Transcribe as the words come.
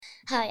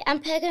Hi, I'm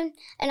Pagan,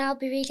 and I'll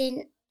be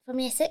reading from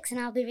Year 6, and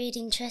I'll be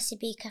reading Tracy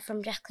Beaker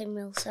from Jacqueline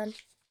Wilson.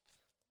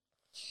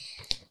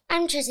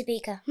 I'm Tracy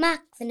Beaker, mark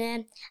the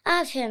name.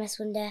 I'm famous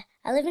one day.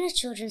 I live in a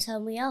children's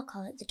home. We all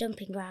call it the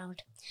dumping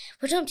ground.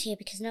 We're dumped here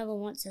because no one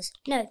wants us.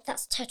 No,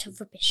 that's total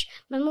rubbish.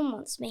 My mum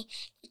wants me.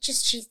 It's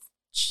just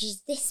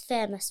she's this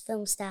famous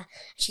film star.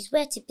 She's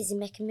way too busy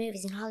making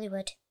movies in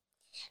Hollywood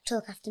to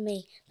look after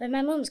me. But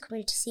my mum's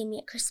coming to see me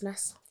at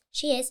Christmas.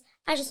 She is.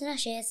 I just know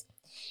she is.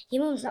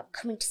 Your mum's not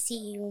coming to see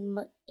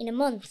you in a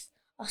month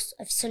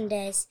of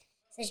Sundays,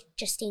 says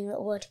Justine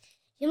Littlewood.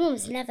 Your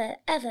mum's never,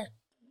 ever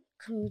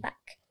coming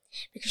back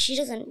because she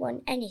doesn't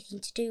want anything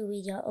to do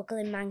with your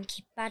ugly,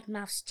 manky,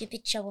 bad-mouthed,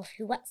 stupid show-off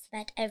who wets the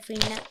bed every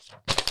night.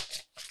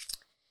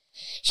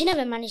 She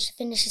never managed to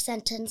finish a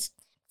sentence.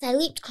 I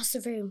leaped across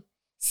the room,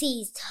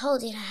 seized,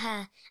 holding her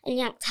hair, and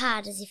yanked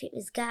hard as if it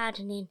was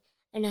gardening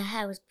and her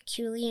hair was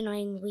peculiarly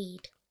annoying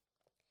weed.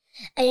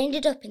 I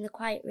ended up in the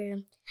quiet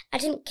room. I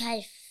didn't care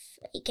if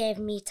it gave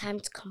me time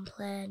to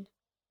complain.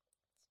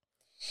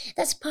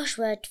 That's a posh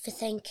word for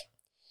think.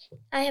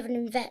 I have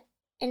an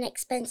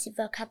expensive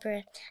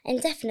vocabulary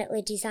and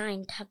definitely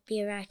designed to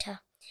be a writer.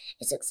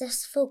 A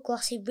successful,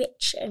 glossy,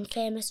 rich and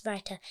famous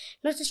writer,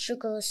 not a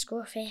struggler,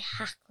 scruffy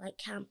hack like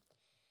Cam.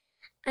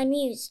 I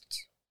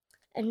mused.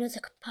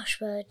 Another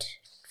posh word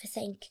for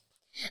think.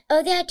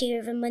 Oh, the idea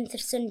of a month of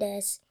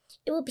Sundays.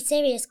 It would be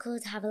serious cool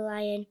to have a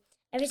lie-in.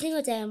 Every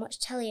single day I watch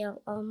telly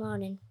all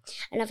morning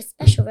and have a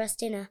special roast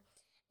dinner.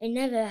 I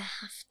never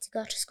have to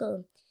go to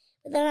school.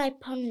 But then I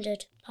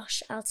pondered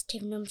posh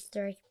alternative number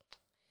 3.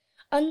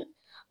 On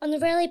the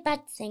really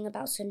bad thing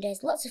about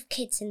Sundays, lots of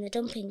kids in the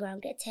dumping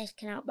ground get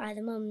taken out by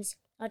their mums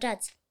or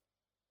dads.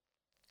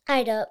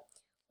 I don't.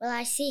 Well,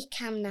 I see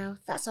Cam now,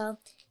 that's all.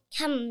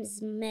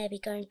 Cam's maybe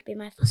going to be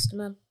my foster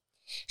mum.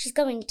 She's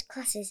going to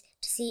classes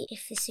to see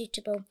if they're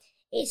suitable.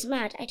 It's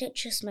mad. I don't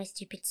trust my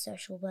stupid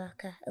social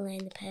worker,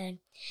 Elaine the Pain.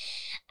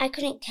 I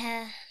couldn't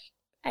care.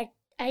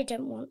 I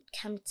don't want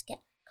Cam to get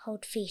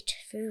cold feet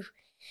through,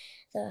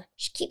 though.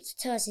 She keeps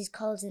her toes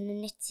cold in the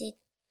knitted,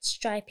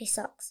 stripy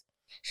socks.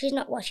 She's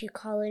not what you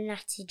call a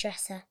natty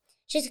dresser.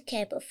 She's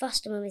okay, but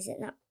foster mum isn't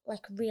that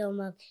like a real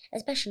mum,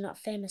 especially not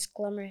a famous,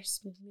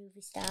 glamorous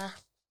movie star.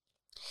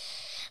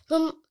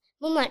 Mum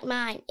like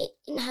mine, it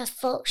isn't her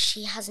fault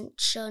she hasn't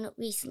shown up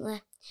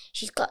recently.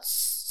 She's got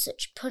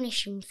such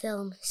punishing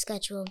film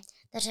schedule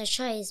that I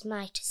try as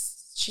might.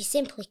 She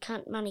simply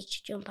can't manage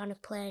to jump on a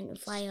plane and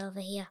fly over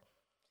here.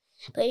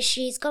 But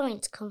she's going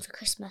to come for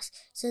Christmas,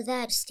 so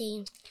there,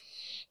 Justine.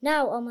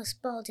 Now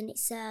almost bald, and it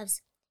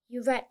serves.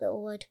 You're right,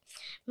 Littlewood.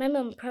 My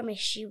mum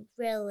promised she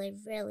really,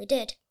 really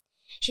did.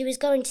 She was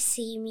going to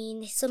see me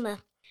in the summer.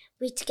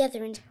 We're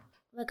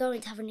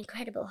going to have an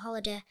incredible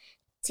holiday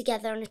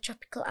together on a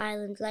tropical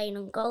island, laying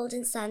on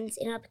golden sands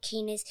in our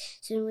bikinis,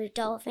 swimming with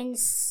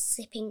dolphins,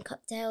 sipping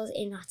cocktails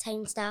in our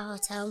 10-star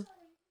hotel.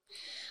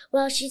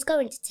 Well, she's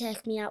going to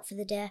take me out for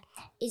the day.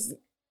 It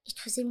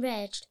was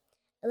enraged.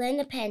 Elaine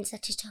the Pain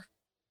set it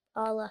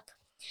all up.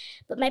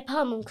 But my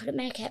poor mum couldn't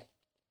make it.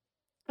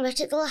 But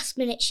at the last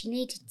minute she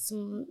needed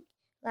some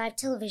live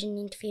television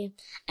interview.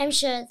 I'm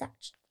sure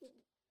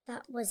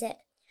that was it.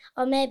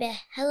 Or maybe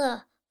Hello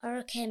or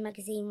OK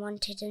magazine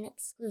wanted an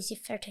exclusive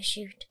photo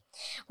shoot.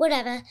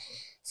 Whatever.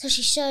 So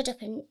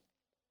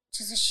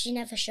she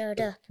never showed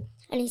up.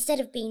 And instead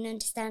of being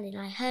understanding,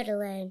 I heard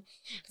Elaine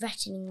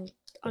threatening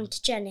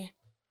onto Jenny.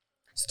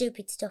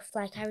 Stupid stuff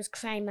like I was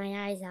crying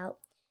my eyes out.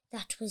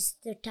 That was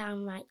the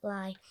downright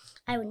lie.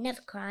 I would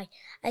never cry.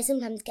 I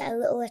sometimes get a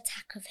little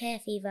attack of hay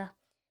fever.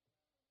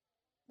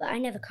 But I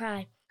never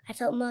cry. I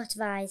felt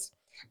motivised.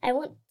 I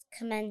won't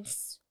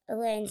commence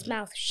Elaine's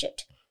mouth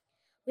shut.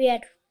 We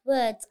had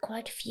words,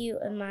 quite a few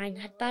of mine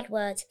had bad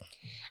words.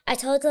 I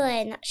told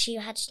Elaine that she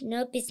had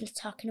no business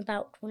talking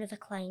about one of her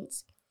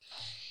clients.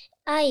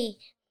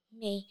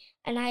 Me,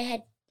 and I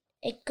had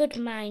a good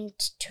mind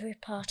to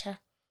report her.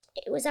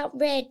 It was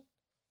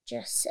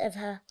outrageous of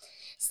her,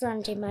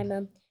 slandering my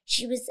mum.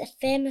 She was a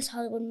famous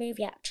Hollywood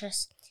movie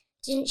actress.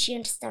 Didn't she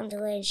understand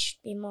Elaine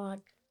should be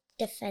more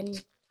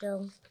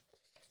defendable?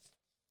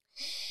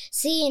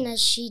 Seeing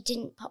as she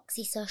didn't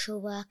poxy social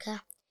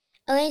worker,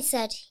 Elaine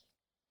said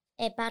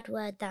a bad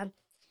word then.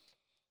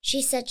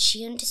 She said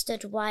she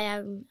understood why I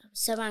was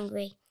so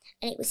angry,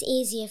 and it was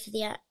easier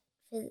for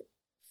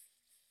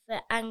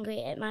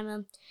angry at my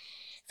mum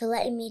for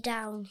letting me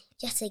down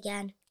yet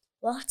again.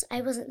 What?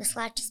 I wasn't the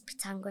slightest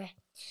bit angry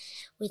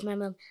with my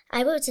mum.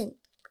 I wasn't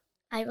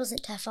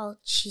her fault.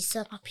 She's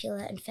so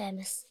popular and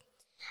famous.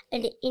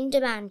 And in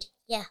demand,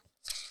 yeah.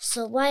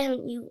 So why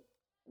haven't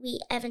we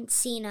ever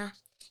seen her?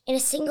 In a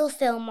single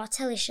film or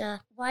telly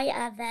show, why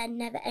are there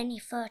never any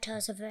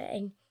photos of her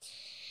in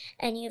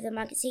any of the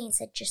magazines,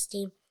 said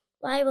Justine.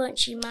 Why won't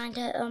she mind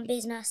her own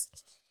business?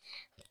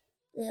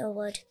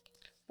 Littlewood.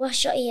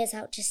 Wash your ears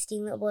out,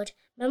 Justine Littlewood.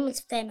 Mum was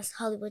a famous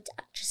Hollywood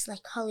actress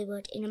like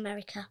Hollywood in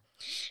America.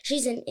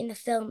 She's in the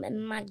film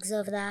and mags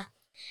over there.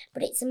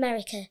 But it's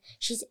America.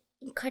 She's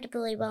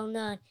incredibly well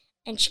known,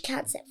 and she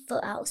can't set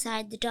foot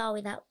outside the door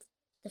without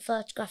the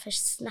photographer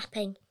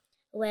snapping.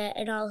 away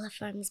and all her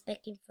friends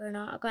begging for an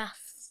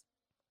autograph.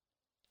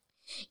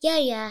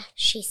 Yeah,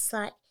 she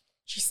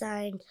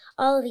signed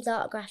all of his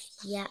autographs,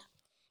 yeah.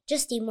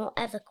 Justin won't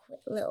ever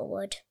quit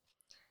Littlewood.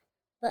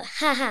 But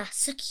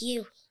suck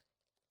you,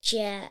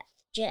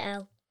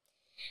 JL.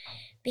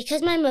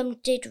 Because my mum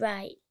did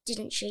right,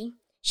 didn't she?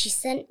 She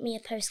sent me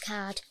a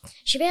postcard.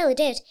 She really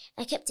did.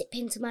 I kept it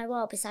pinned to my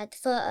wall beside the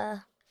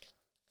photo.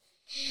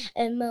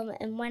 And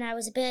when I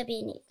was a baby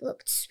and it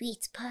looked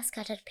sweet, the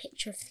postcard had a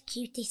picture of the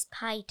cutest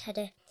pie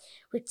teddy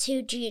with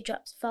 2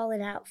 dewdrops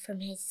falling out from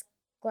his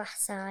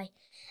glass eye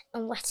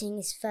and wetting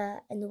his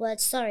fur, and the word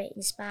sorry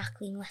in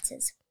sparkling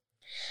letters.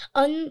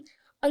 On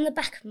the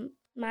back,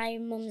 my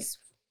mum's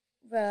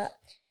wrote,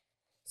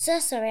 "So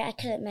sorry I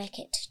couldn't make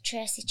it.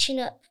 Tracy, chin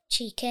up,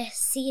 cheeky.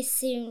 See you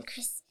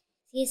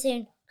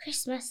soon,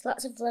 Christmas.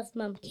 Lots of love,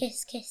 Mum.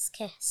 Kiss, kiss,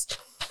 kiss."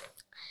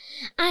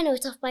 I know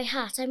it off by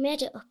heart. I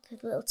made it up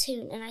with a little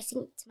tune, and I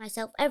sing it to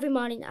myself every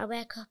morning that I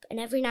wake up and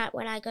every night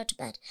when I go to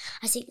bed.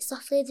 I sing it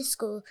softly at the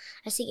school.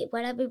 I sing it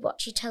when I be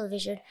watching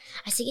television.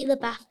 I sing it in the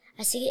bath.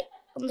 I sing it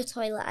on the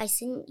toilet. I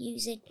sing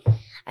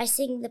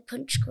the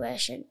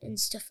punctuation and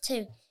stuff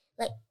too.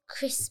 Like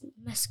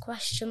Christmas ?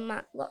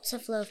 Lots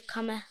of love,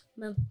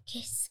 Mum,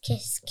 kiss,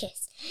 kiss,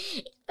 kiss.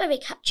 It's a very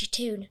catchy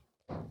tune.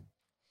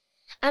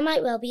 I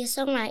might well be a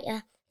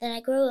songwriter. Then I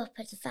grow up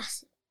as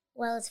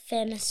a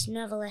famous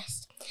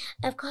novelist.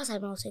 Of course,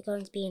 I'm also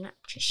going to be an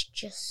actress,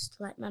 just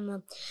like my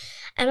mum.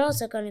 I'm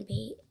also going to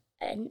be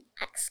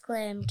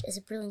acclaimed as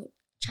a brilliant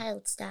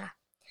child star.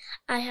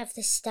 I have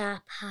the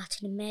star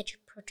part in a major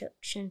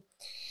production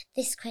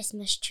this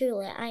Christmas.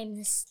 Truly, I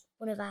am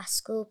one of our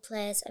school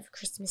plays of A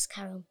Christmas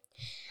Carol.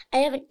 I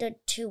haven't done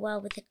too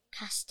well with the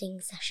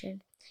casting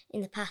session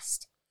in the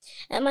past.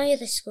 At my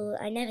other school,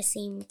 I never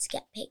seemed to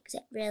get picked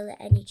at really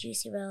any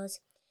juicy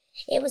roles.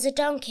 It was a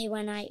donkey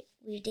when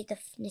we did the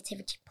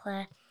nativity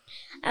play.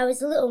 I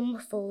was a little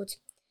muffled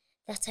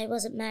that I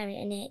wasn't Mary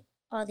in it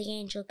or the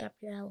angel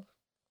Gabrielle.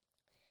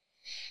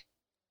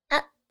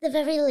 At the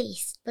very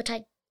least, but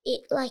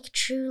like a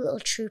true little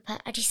trooper,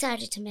 I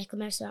decided to make the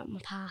most out of my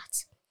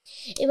part.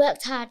 It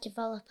worked hard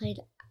developing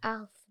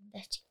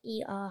alphabet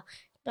ER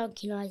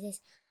donkey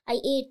noises. I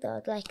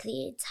earbud like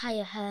the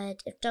entire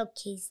herd of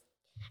donkeys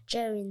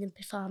during the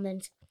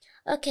performance.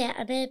 Okay,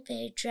 I may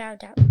be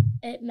drowned out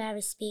at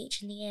Mary's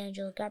speech and the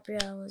angel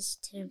Gabrielle's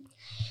too.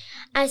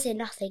 I say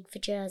nothing for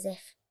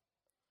Joseph.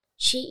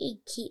 She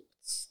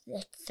keeps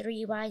the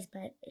 3 wise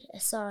men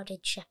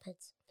assorted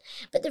shepherds.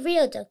 But the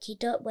real donkey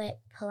don't wait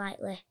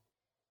politely.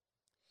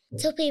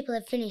 Till people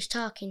have finished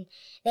talking,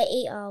 they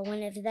eat all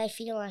whenever they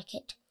feel like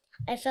it.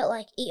 I felt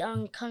like eat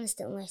on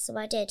constantly, so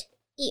I did.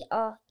 Eat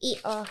all.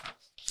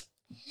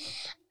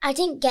 I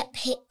didn't get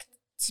picked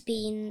to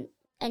be in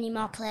any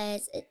more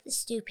plays at the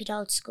stupid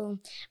old school,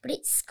 but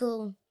it's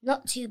school,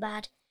 not too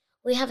bad.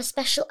 We have a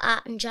special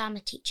art and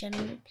drama teacher,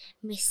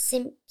 Miss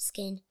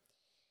Simpkin.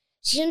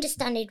 She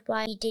understood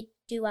why we did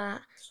do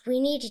art. We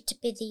needed to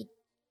be the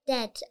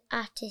dead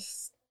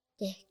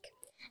artistic,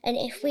 and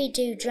if we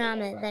do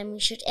drama, then we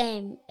should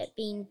aim at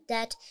being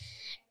dead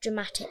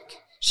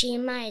dramatic. She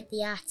admired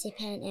the art he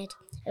painted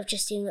of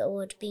Justin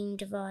Littlewood being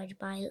devoured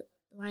by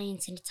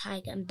lions and a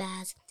tiger and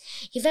bears.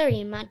 You're very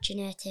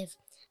imaginative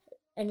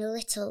and a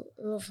little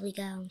lovely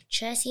girl.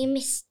 Tracy and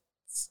Miss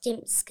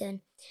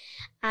Stimpskin.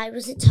 I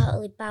wasn't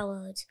totally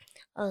bowed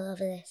all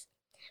over this,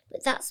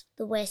 but that's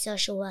the way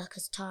social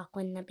workers talk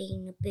when they're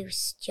being to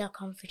boost your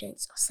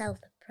confidence or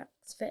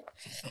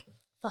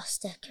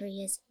foster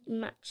careers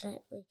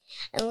immaculately.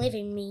 And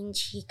living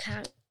means you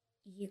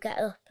get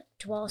up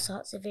to all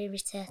sorts of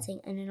irritating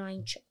and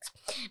annoying tricks.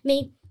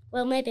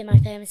 Maybe my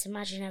famous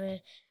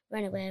imaginary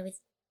ran away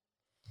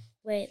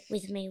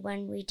with me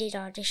when we did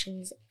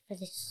auditions for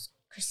this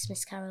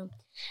Christmas Carol.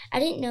 I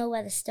didn't know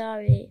where the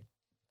story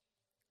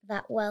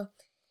that well.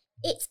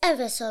 It's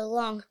ever so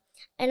long,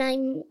 and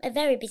I'm a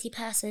very busy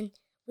person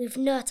with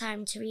no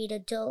time to read a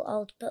dull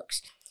old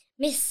books.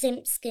 Miss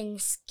Simpkin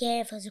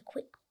gave us a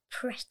quick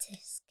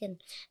pretty-skin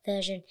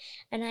version,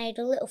 and I had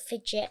a little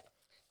fidget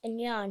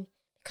and yawn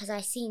because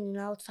I seen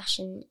an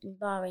old-fashioned and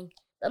boring,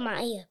 but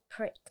my ear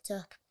pricked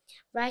up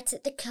right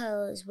at the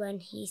close when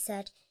he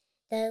said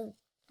there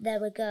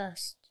were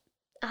ghosts.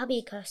 I'll be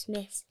a ghost,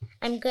 miss.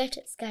 I'm great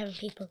at scaring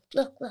people.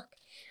 Look.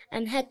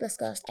 I'm a headless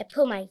ghost. I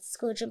pulled my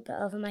school jumper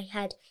over my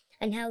head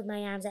and held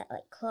my arms out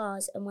like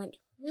claws and went,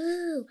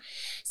 woo!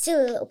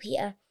 Silly little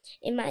Peter,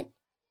 in my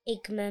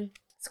ignorance,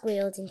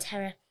 squealed in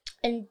terror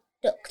and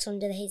ducked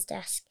under his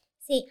desk.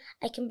 See,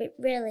 I can be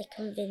really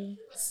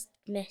convinced,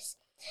 miss,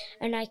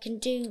 and I can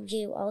do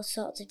you all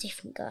sorts of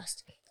different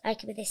ghosts. I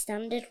can be the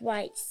standard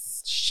white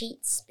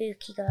sheet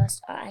spooky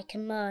ghost, or I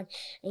can moan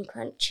and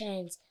clank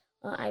chains,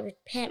 or I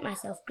would paint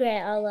myself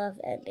grey all over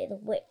and be the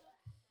whip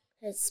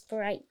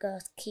sprite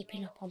ghost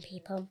keeping up on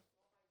people.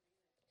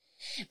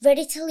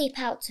 Ready to leap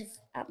out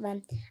at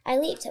them, I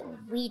leaped at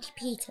Weedy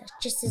Peter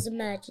just as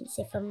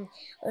emergency from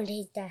under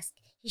his desk.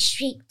 He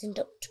shrieked and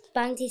ducked,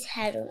 banged his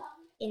head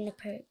in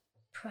the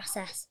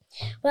process.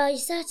 Well, you're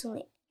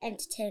certainly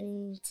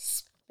entertaining to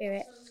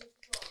spirit.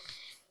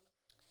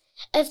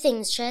 Of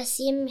things,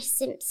 Tracy and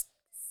Miss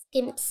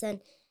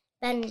Skimpson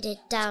bended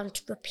down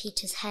to rub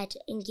Peter's head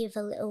and give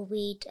a little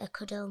weed a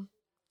cuddle.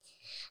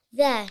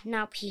 There,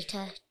 now,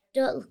 Peter,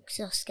 don't look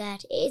so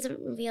scared. It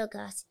isn't a real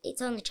ghost.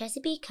 It's only Tracy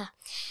Beaker.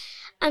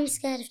 I'm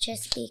scared of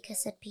Tracy Beaker,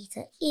 said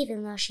Peter,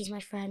 even though she's my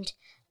friend.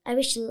 I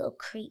wish the little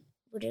creep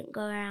wouldn't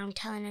go around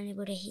telling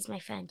anybody he's my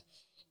friend.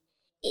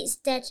 It's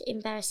dead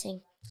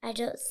embarrassing. I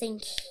don't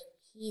think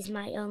he's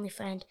my only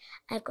friend.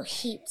 I've got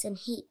heaps and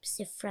heaps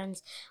of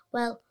friends.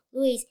 Well,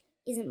 Louise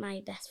isn't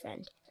my best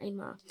friend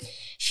anymore.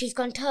 She's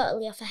gone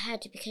totally off her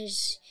head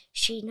because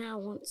she now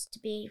wants to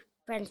be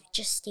friends with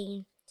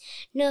Justine.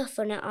 No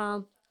fun at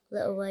all,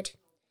 Littlewood.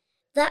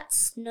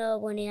 That's no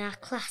one in our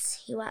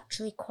class who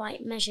actually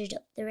quite measured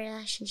up the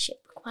relationship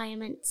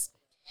requirements.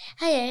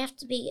 Hey, I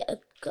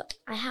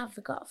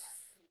have got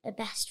a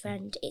best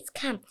friend. It's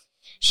Cam.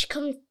 She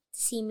comes to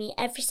see me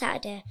every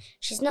Saturday.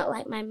 She's not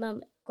like my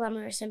mum,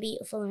 glamorous and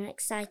beautiful and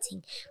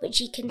exciting, but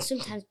she can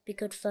sometimes be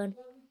good fun.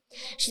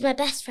 She's my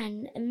best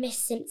friend, and Miss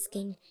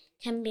Simpson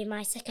can be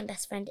my second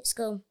best friend at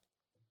school.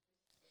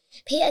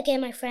 Peter gave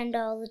my friend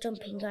all the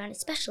jumping ground,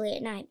 especially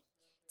at night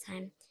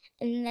time,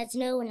 and there's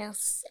no one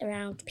else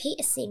around.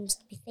 Peter seems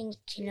to be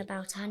thinking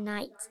about our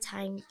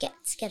night-time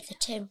get-together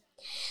too.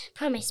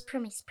 Promise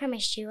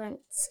you won't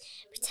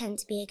pretend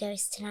to be a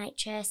ghost tonight,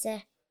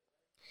 Tracy.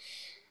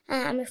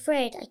 I'm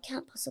afraid I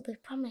can't possibly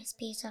promise,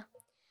 Peter.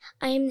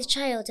 I am the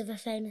child of a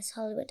famous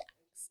Hollywood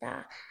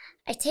star.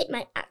 I take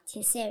my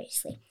acting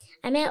seriously.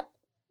 I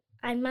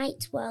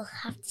might well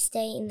have to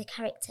stay in the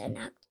character and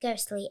act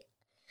ghostly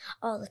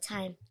all the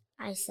time,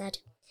 I said.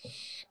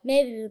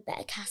 Maybe we'd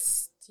better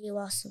cast you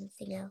or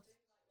something else,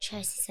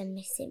 Tracy said,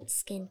 Miss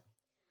Simpson.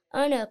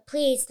 Oh no,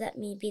 please let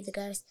me be the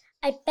ghost.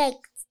 I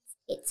begged.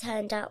 It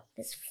turned out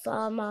there's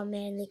far more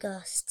mainly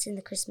ghosts in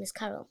the Christmas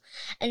Carol,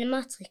 and a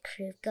motley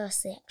crew of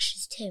ghostly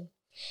extras too.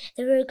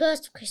 There were a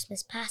ghost of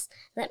Christmas past.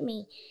 Let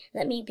me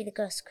be the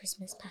ghost of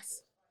Christmas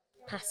past,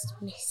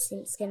 Miss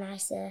Simpson, I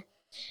say.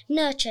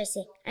 No,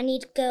 Tracy, I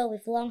need a girl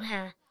with long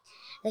hair,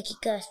 like a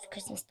ghost for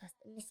Christmas past.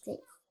 And Miss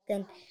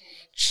Simpson,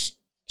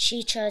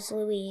 she chose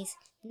Louise.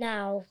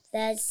 Now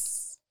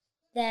there's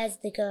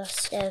the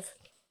ghost of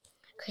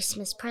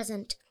Christmas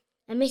present.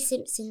 And Miss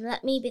Simpson,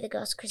 let me be the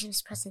ghost of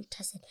Christmas present,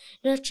 I said.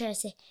 No,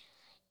 Tracy,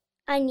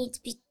 I need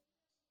to be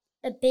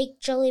a big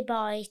jolly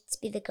boy to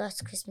be the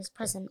ghost of Christmas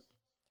present,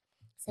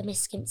 said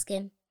Miss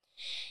Skimpskin.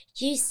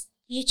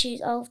 You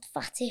choose old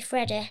fatty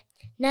Freddy.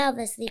 Now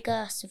there's the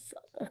ghost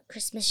of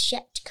Christmas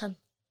yet to come,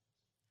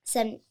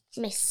 said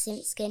Miss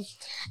Simpskin.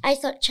 I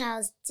thought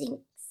Charles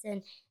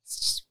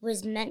Dickens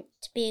was meant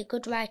to be a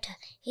good writer.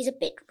 He's a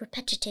bit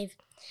repetitive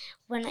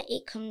when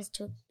it comes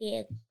to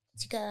being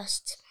a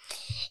ghost.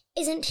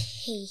 Isn't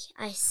he?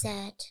 I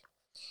said.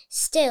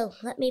 Still,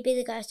 let me be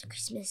the ghost of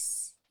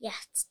Christmas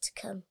yet to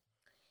come.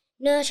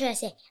 No,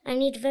 Tracy, I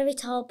need a very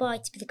tall boy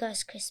to be the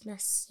ghost of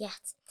Christmas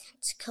yet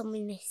to come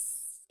with Miss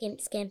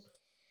Skimpskin.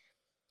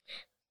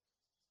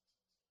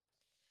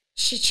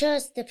 She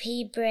chose the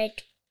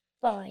pea-braid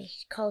boy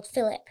called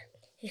Philip,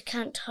 who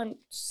can't hunt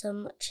so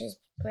much as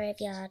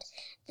graveyard.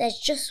 There's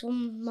just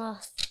one more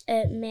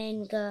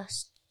main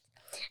ghost,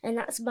 and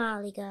that's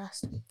Marley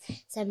Ghost,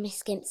 said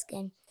Miss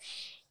Skimpskin.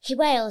 He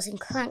wails and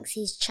clanks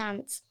his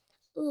chants.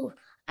 Ooh,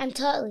 I'm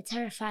totally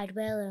terrified,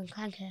 Wailer and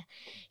Clanker.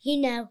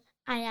 You know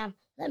I am.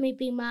 Let me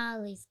be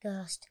Marley's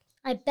ghost.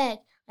 I beg.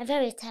 I'm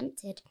very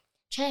tempted,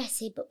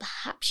 Tracy, but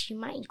perhaps you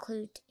might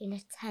include in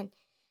a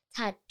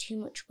tad too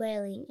much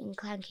wailing and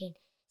clanking,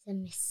 said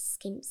Miss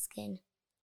Skimpskin.